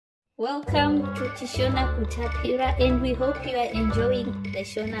Welcome to Shona Kutapira, and we hope you are enjoying the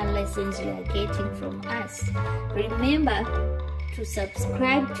Shona lessons you are getting from us. Remember to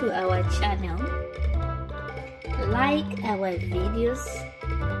subscribe to our channel, like our videos,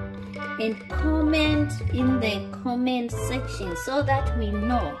 and comment in the comment section so that we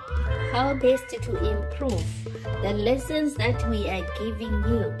know how best to improve the lessons that we are giving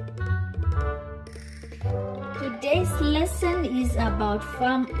you. Today's lesson is about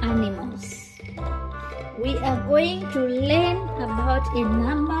farm animals. We are going to learn about a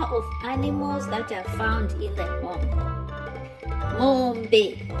number of animals that are found in the home.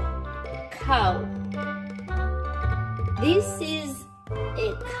 Ng'ombe, cow. This is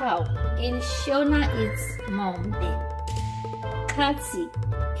a cow. In Shona it's ng'ombe. Katsi,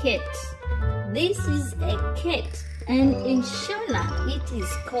 cat. This is a cat, and in Shona it is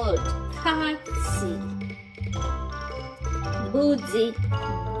called katsi. Mbuzi,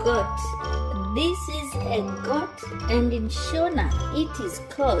 goat. This is a goat, and in Shona it is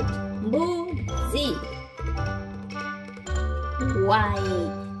called mbuzi.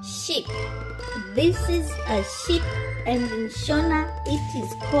 Wai, sheep. This is a sheep, and in Shona it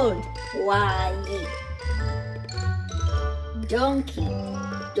is called wai. Donkey,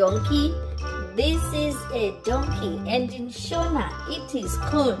 donkey. This is a donkey, and in Shona it is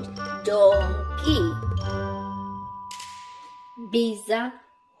called donkey. Biza,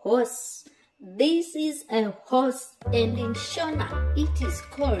 horse. This is a horse, and in Shona it is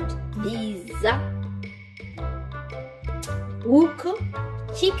called biza. Wuku,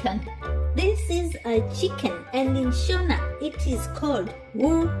 chicken. This is a chicken, and in Shona it is called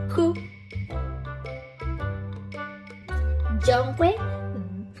wuku. Jongwe,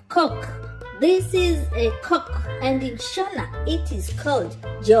 cock. This is a cock, and in Shona it is called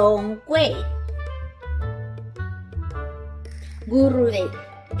jongwe. Nguruve,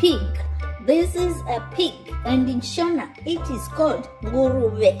 pig. This is a pig, and in Shona it is called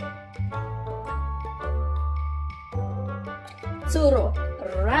nguruve. Tsuro,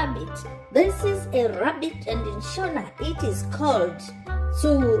 rabbit. This is a rabbit, and in Shona it is called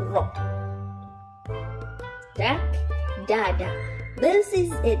tsuro. Duck, dada. This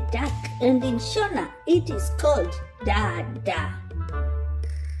is a duck, and in Shona it is called dada.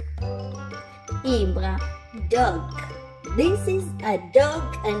 Imbra, dog. This is a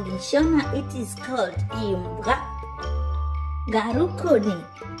dog, and in Shona it is called imbra. Garukuni,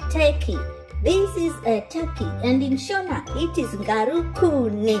 turkey. This is a turkey, and in Shona it is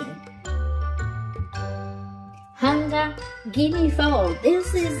garukuni. Hanga, guinea fowl.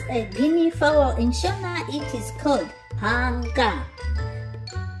 This is a guinea fowl. In Shona it is called hanga.